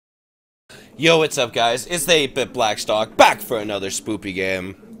Yo, what's up, guys? It's the 8-bit Blackstock, back for another spoopy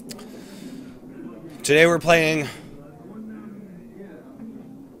game. Today we're playing...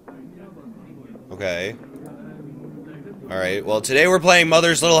 Okay. Alright, well, today we're playing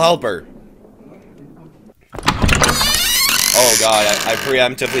Mother's Little Helper. Oh god, I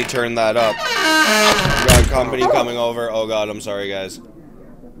preemptively turned that up. We got company coming over. Oh god, I'm sorry, guys.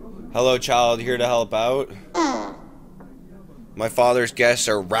 Hello, child, here to help out? My father's guests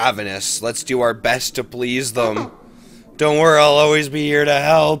are ravenous. Let's do our best to please them. Don't worry, I'll always be here to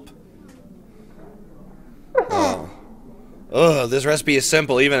help. Oh. Ugh, this recipe is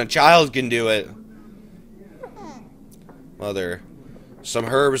simple. Even a child can do it. Mother, some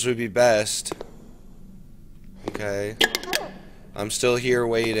herbs would be best. Okay. I'm still here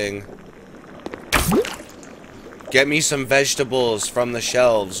waiting. Get me some vegetables from the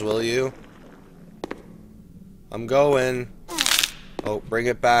shelves, will you? I'm going. Oh, bring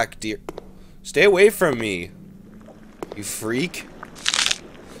it back, dear. Stay away from me, you freak.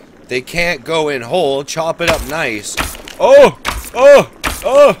 They can't go in whole. Chop it up nice. Oh! Oh!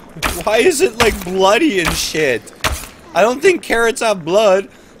 Oh! Why is it, like, bloody and shit? I don't think carrots have blood.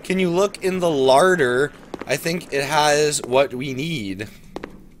 Can you look in the larder? I think it has what we need.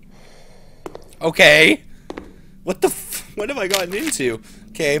 Okay. What the f- What have I gotten into?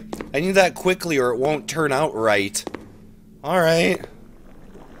 Okay, I need that quickly or it won't turn out right. Alright.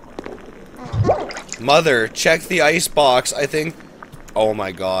 Mother, check the ice box. I think... Oh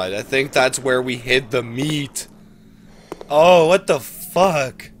my god, I think that's where we hid the meat. Oh, what the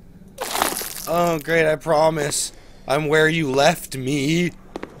fuck? Oh, great, I promise. I'm where you left me.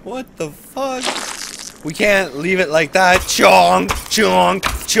 What the fuck? We can't leave it like that. Chonk, chonk,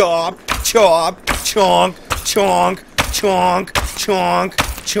 chop, chop, chonk, chonk, chonk, chonk,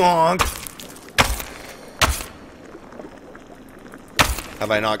 chonk. Have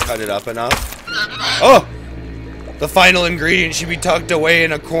I not cut it up enough? Oh! The final ingredient should be tucked away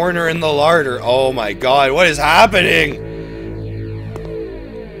in a corner in the larder. Oh my god, what is happening?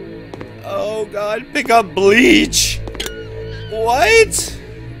 Oh god, pick up bleach. What?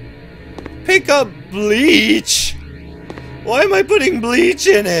 Pick up bleach? Why am I putting bleach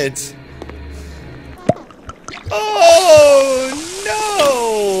in it? Oh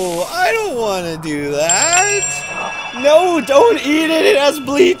no! I don't want to do that. No, don't eat it. It has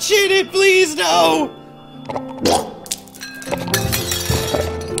bleach in it. Please, no.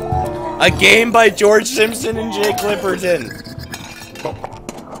 A game by George Simpson and Jay Clipperton.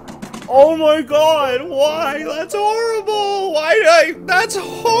 Oh my god, why? That's horrible. Why did I? That's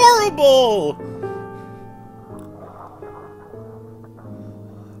horrible.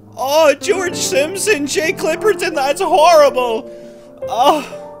 Oh, George Simpson, Jay Clipperton, that's horrible.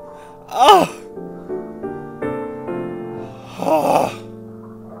 Oh. Oh.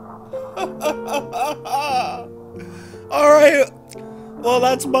 Alright, well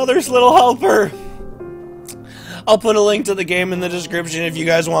that's Mother's Little Helper. I'll put a link to the game in the description if you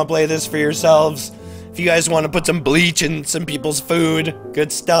guys want to play this for yourselves. If you guys want to put some bleach in some people's food,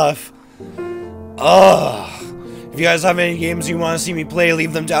 good stuff. Ugh. If you guys have any games you want to see me play,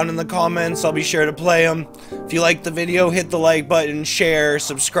 leave them down in the comments. I'll be sure to play them. If you like the video, hit the like button, share,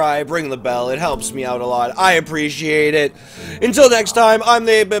 subscribe, ring the bell. It helps me out a lot. I appreciate it. Until next time, I'm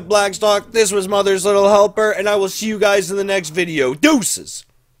the 8-bit Blackstock. This was Mother's Little Helper, and I will see you guys in the next video. Deuces!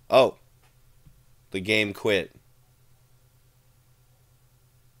 Oh. The game quit.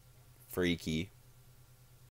 Freaky.